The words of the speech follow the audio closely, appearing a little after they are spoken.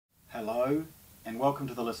Hello and welcome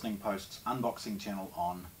to the Listening Post's unboxing channel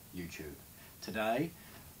on YouTube. Today,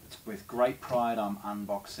 it's with great pride I'm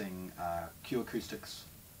unboxing Q Acoustics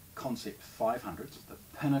Concept 500s, the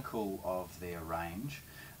pinnacle of their range.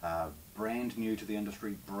 Brand new to the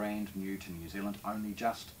industry, brand new to New Zealand, only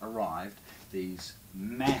just arrived. These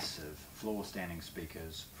massive floor standing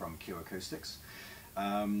speakers from Q Acoustics.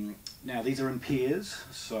 Now these are in pairs,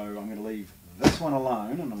 so I'm going to leave this one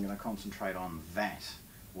alone and I'm going to concentrate on that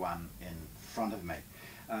one in front of me.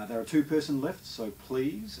 There are two-person lifts, so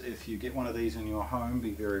please, if you get one of these in your home,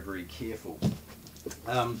 be very, very careful.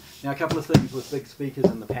 Now a couple of things with big speakers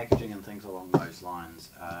and the packaging and things along those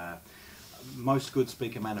lines. Most good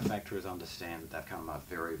speaker manufacturers understand that they've come a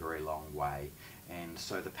very, very long way, and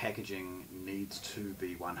so the packaging needs to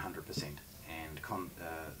be 100%. And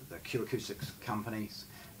the Q Acoustics companies,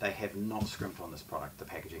 they have not scrimped on this product. The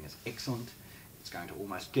packaging is excellent. It's going to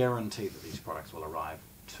almost guarantee that these products will arrive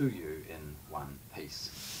to you in one piece.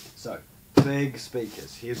 So, big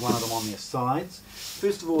speakers. Here's one of them on their sides.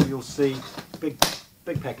 First of all, you'll see big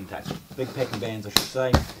packing tape, big packing bands, I should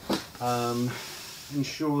say.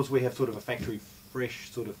 Ensures we have sort of a factory fresh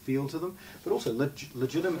sort of feel to them, but also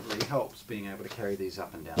legitimately helps being able to carry these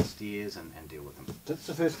up and down stairs and deal with them. That's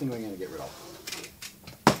the first thing we're going to get rid of.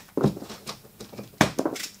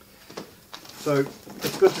 So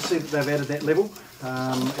it's good to see that they've added that level.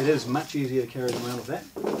 It is much easier to carry them around with that.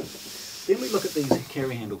 Then we look at these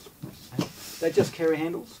carry handles. They're just carry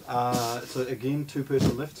handles. So again,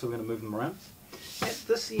 two-person lift, so we're going to move them around. At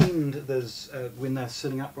this end, there's when they're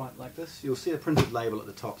sitting upright like this, you'll see a printed label at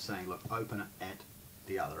the top saying, look, open it at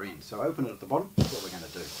the other end. So open it at the bottom, that's what we're going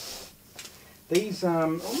to do. These, I'll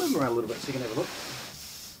move them around a little bit so you can have a look.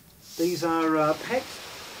 These are packed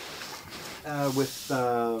with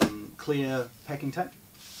clear packing tape.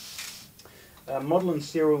 Model and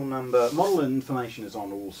serial number, model information is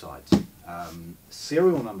on all sides.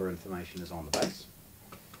 Serial number information is on the base.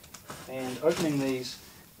 And opening these,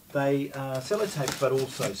 they are sellotaped but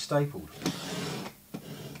also stapled.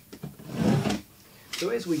 So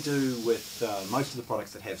as we do with most of the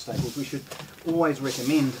products that have staples, we should always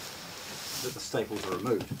recommend that the staples are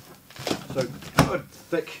removed. So good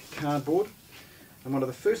thick cardboard, and one of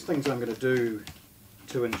the first things I'm going to do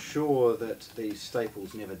to ensure that these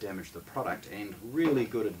staples never damage the product, and really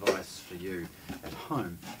good advice for you at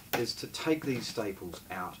home, is to take these staples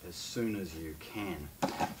out as soon as you can.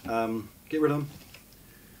 Get rid of them,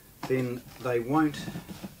 then they won't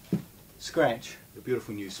scratch your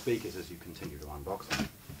beautiful new speakers as you continue to unbox them.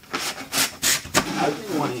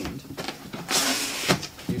 Opening one end,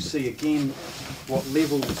 you see again what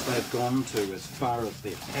levels they've gone to as far as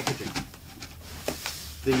their packaging.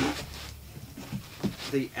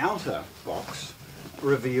 The outer box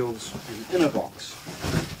reveals an inner box,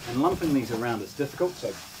 and lumping these around is difficult,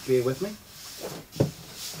 so bear with me.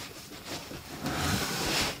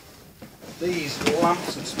 These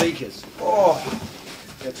lumps of speakers, oh,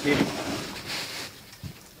 that's heavy.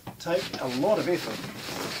 Take a lot of effort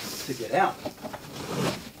to get out.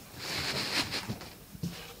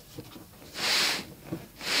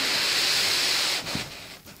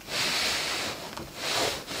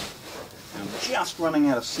 I'm just running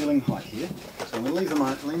out of ceiling height here, so I'm going to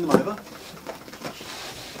lean them over.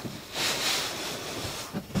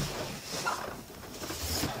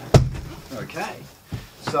 Okay.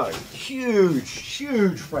 So,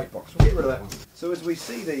 huge freight box. We'll get rid of that one. So as we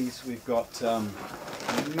see these, we've got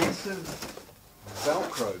massive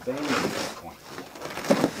Velcro banding at this point.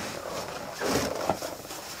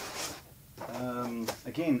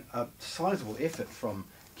 Again, a sizable effort from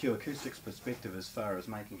Q Acoustics' perspective as far as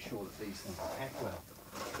making sure that these things are packed well.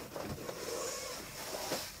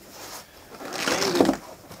 Banding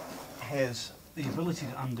has the ability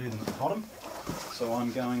to undo them at the bottom. So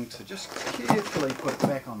I'm going to just carefully put it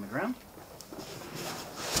back on the ground.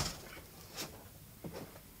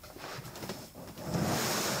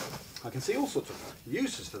 I can see all sorts of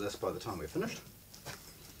uses for this by the time we're finished.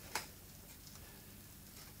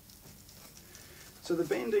 So the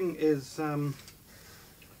banding is, here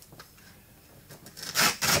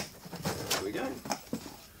we go,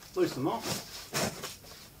 loose them off.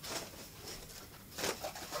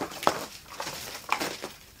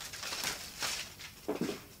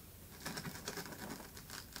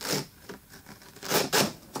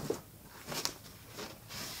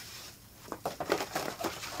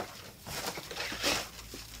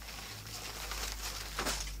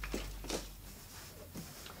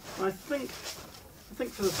 I think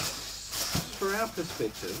for our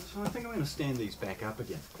perspective, I think I'm going to stand these back up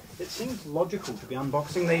again. It seems logical to be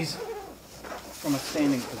unboxing these from a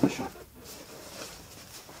standing position.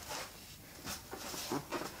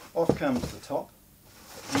 off comes the top,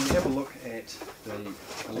 and you have a look at the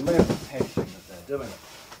elaborate packaging that they're doing.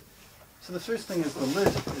 So the first thing is the lid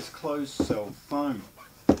is closed cell foam.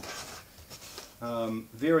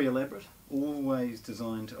 Very elaborate, always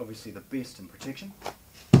designed obviously the best in protection.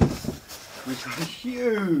 We've got a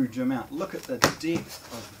huge amount. Look at the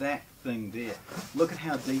depth of that thing there. Look at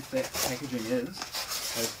how deep that packaging is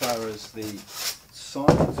as far as the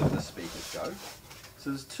sides of the speakers go.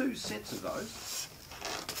 So there's two sets of those.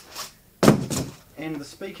 And the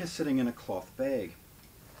speaker sitting in a cloth bag.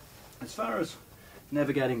 As far as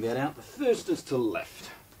navigating that out, the first is to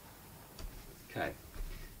lift. Okay.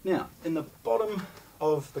 Now, in the bottom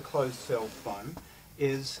of the closed cell foam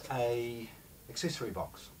is a accessory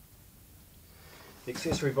box. The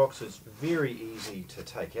accessory box is very easy to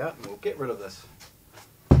take out, and we'll get rid of this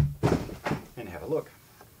and have a look.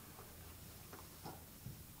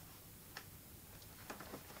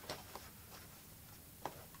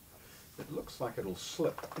 It looks like it'll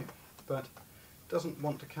slip, but doesn't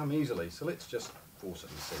want to come easily, so let's just force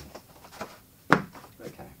it and see.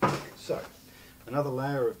 Okay, so another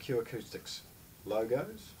layer of Q Acoustics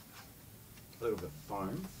logos, a little bit of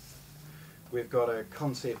foam. We've got a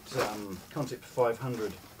Concept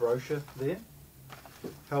 500 brochure there,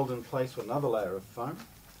 held in place with another layer of foam,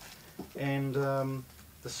 and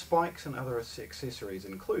the spikes and other accessories,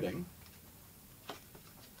 including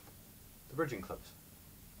the bridging clips.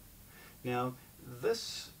 Now,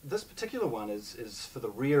 this particular one is for the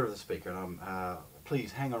rear of the speaker, and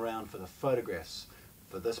please hang around for the photographs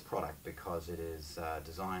for this product because it is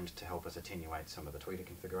designed to help us attenuate some of the tweeter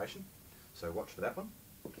configuration. So watch for that one.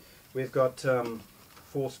 We've got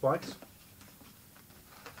 4 spikes.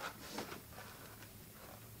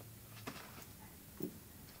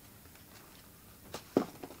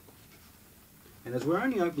 And as we're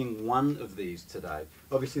only opening one of these today,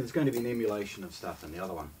 obviously there's going to be an emulation of stuff in the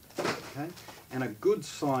other one. Okay? And a good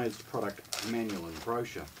sized product manual and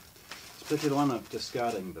brochure. This particular one, I'm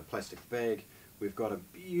discarding the plastic bag. We've got a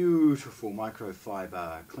beautiful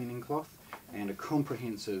microfiber cleaning cloth and a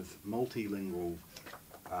comprehensive multilingual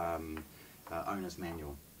owner's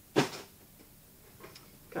manual.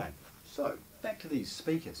 Okay, so back to these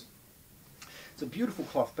speakers. It's a beautiful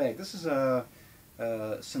cloth bag. This is a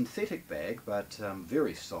synthetic bag, but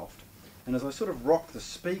very soft. And as I sort of rock the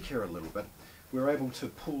speaker a little bit, we're able to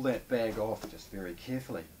pull that bag off just very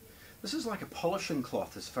carefully. This is like a polishing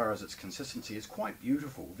cloth as far as its consistency. It's quite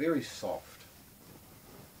beautiful, very soft.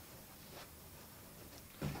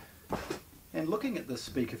 And looking at this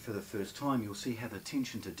speaker for the first time, you'll see how the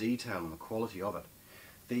attention to detail and the quality of it.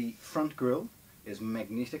 The front grille is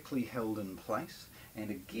magnetically held in place and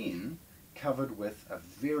again covered with a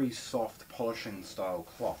very soft polishing style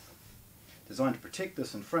cloth, designed to protect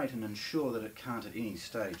this in freight and ensure that it can't at any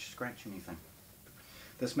stage scratch anything.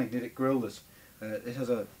 This magnetic grille is, it has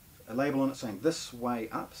a label on it saying this way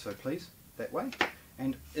up, so please, that way,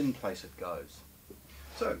 and in place it goes.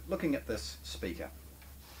 So looking at this speaker,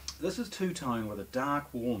 this is two-tone with a dark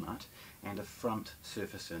walnut and a front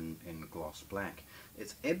surface in gloss black.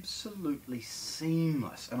 It's absolutely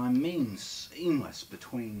seamless, and I mean seamless,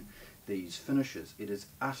 between these finishes. It is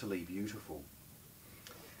utterly beautiful.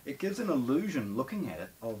 It gives an illusion, looking at it,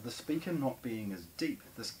 of the speaker not being as deep.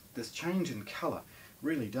 This change in colour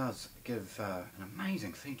really does give an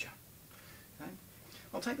amazing feature. Okay?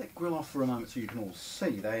 I'll take that grille off for a moment so you can all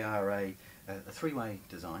see. They are a three-way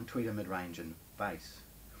design, tweeter, mid-range and bass.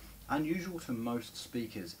 Unusual to most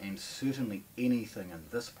speakers, and certainly anything in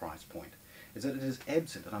this price point, is that it is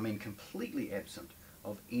absent, and I mean completely absent,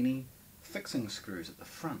 of any fixing screws at the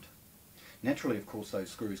front. Naturally, of course, those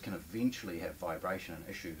screws can eventually have vibration and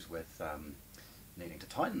issues with needing to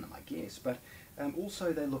tighten them, I guess, but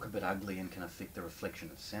also they look a bit ugly and can affect the reflection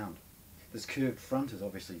of sound. This curved front is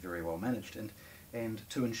obviously very well managed, and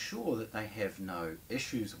to ensure that they have no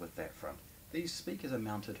issues with that front, these speakers are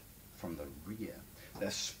mounted from the rear. They're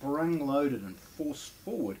sprung-loaded and forced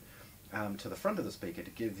forward to the front of the speaker to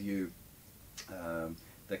give you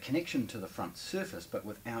the connection to the front surface, but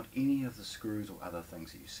without any of the screws or other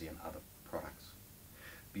things that you see in other products.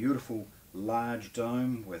 Beautiful large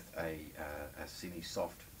dome with a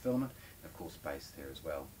semi-soft filament, and of course bass there as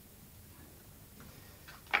well.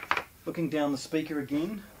 Looking down the speaker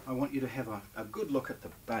again, I want you to have a good look at the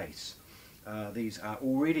bass. These are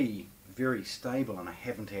already very stable, and I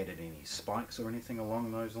haven't added any spikes or anything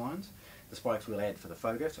along those lines. The spikes we'll add for the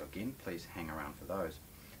photograph, so again, please hang around for those.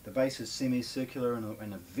 The bass is semicircular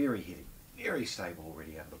and a very heavy, very stable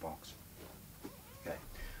already out of the box. Okay.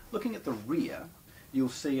 Looking at the rear, you'll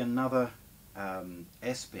see another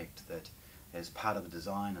aspect that is part of the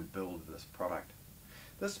design and build of this product.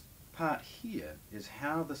 This part here is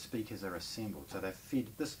how the speakers are assembled. So they're fed,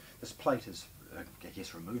 this plate is, I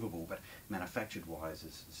guess, removable, but manufactured-wise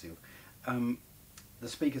is sealed. The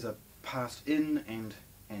speakers are passed in and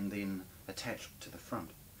then attached to the front.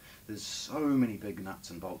 There's so many big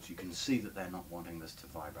nuts and bolts, you can see that they're not wanting this to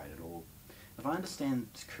vibrate at all. If I understand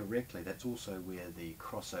correctly, that's also where the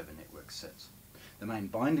crossover network sits. The main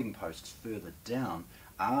binding posts further down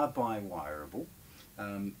are bi-wireable,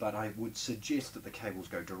 but I would suggest that the cables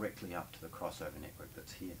go directly up to the crossover network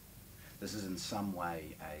that's here. This is in some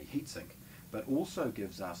way a heatsink, but also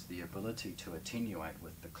gives us the ability to attenuate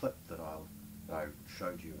with the clip that I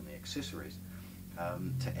showed you in the accessories,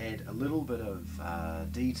 to add a little bit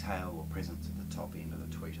of detail or presence at the top end of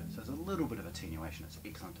the tweeter. So there's a little bit of attenuation. It's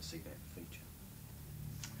excellent to see that feature.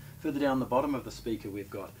 Further down the bottom of the speaker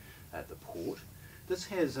we've got the port. This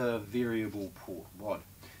has a variable port wad.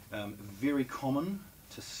 Very common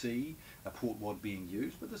to see a port wad being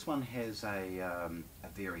used, but this one has a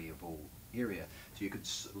variable area. So you could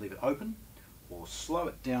leave it open or slow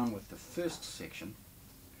it down with the first section,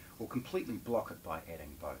 or completely block it by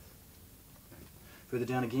adding both. Further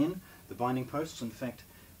down again, the binding posts. In fact,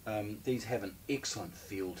 these have an excellent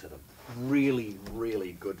feel to them. Really,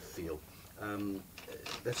 really good feel.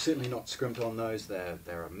 They're certainly not scrimped on those.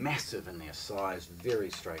 They're massive in their size, very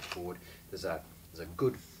straightforward. There's a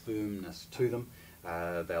good firmness to them.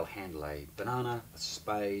 They'll handle a banana, a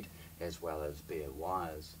spade, as well as bare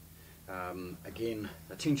wires. Again,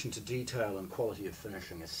 attention to detail and quality of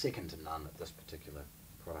finishing is second to none at this particular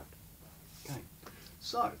product. Okay,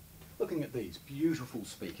 so looking at these beautiful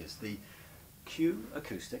speakers, the Q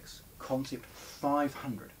Acoustics Concept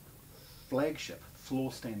 500 flagship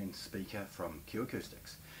floor standing speaker from Q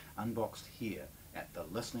Acoustics, unboxed here at the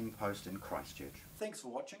Listening Post in Christchurch. Thanks for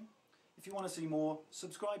watching. If you want to see more,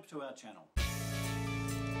 subscribe to our channel.